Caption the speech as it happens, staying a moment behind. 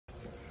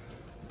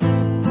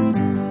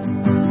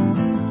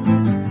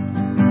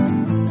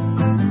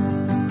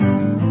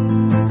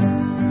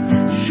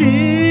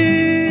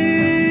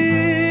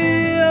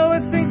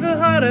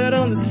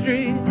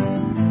street.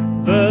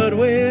 But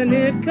when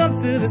it comes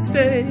to the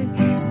stage,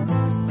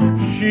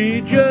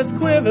 she just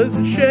quivers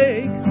and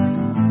shakes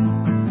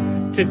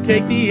to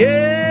take the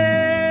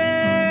edge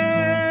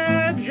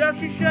off.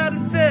 She shot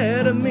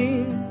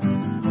amphetamine,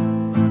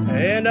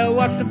 and I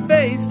watched her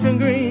face turn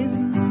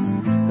green.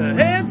 The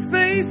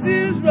headspace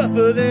is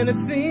rougher than it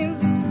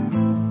seems.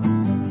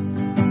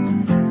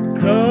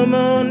 Come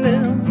on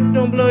now,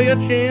 don't blow your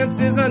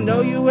chances. I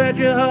know you had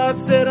your heart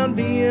set on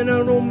being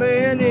a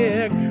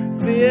romantic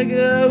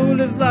figure who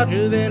lives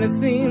larger than it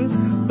seems.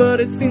 But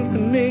it seems to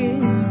me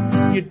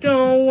you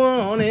don't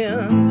want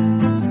it.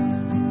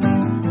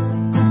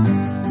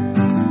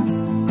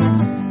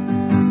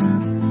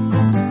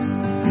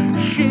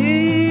 She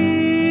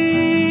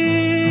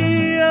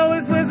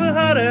always wears her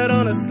heart out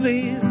on her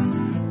sleeve,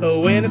 but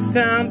when it's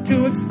time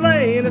to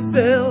explain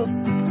herself,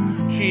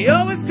 she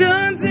always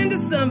turns into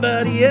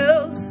somebody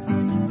else.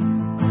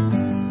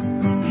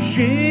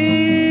 She's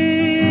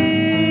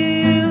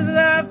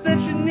life that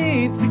she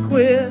needs to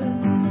quit,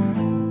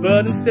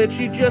 but instead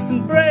she just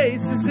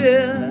embraces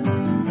it.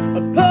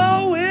 A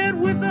poet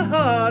with a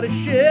heart of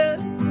shit.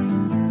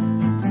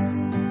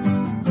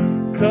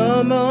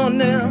 Come on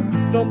now,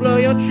 don't blow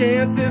your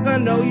chances. I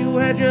know you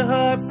had your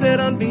heart set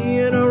on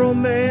being a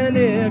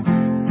romantic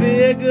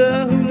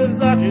figure who lives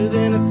larger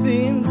than it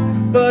seems.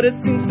 But it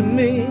seems to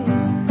me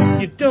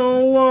you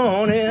don't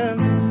want it.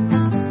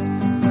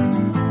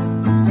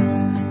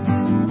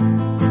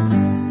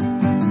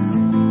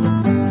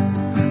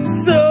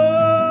 So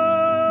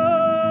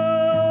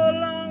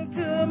long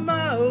to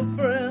my old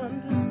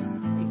friend.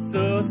 I'm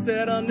so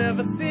sad I'll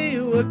never see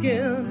you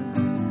again,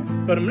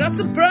 but I'm not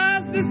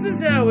surprised this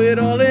is how it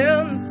all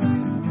ends.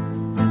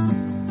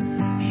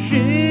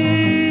 She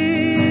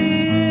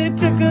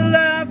took her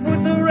life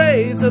with a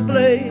razor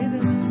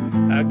blade.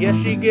 I guess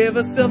she gave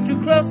herself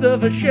too close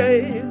of a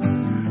shave.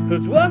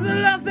 This was a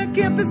life that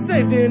can't be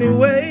saved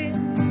anyway.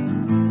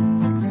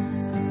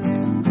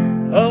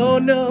 Oh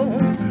no,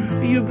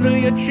 you blew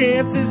your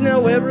chances.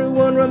 Now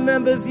everyone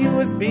remembers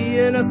you as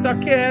being a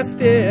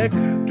sarcastic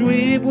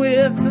dweeb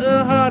with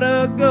a heart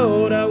of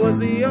gold. I was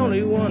the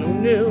only one who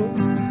knew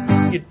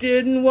you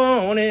didn't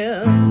want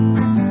it.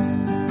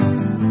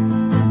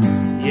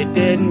 You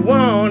didn't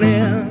want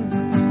it.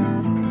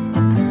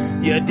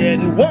 You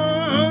didn't want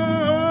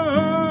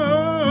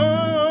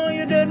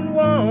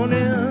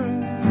it.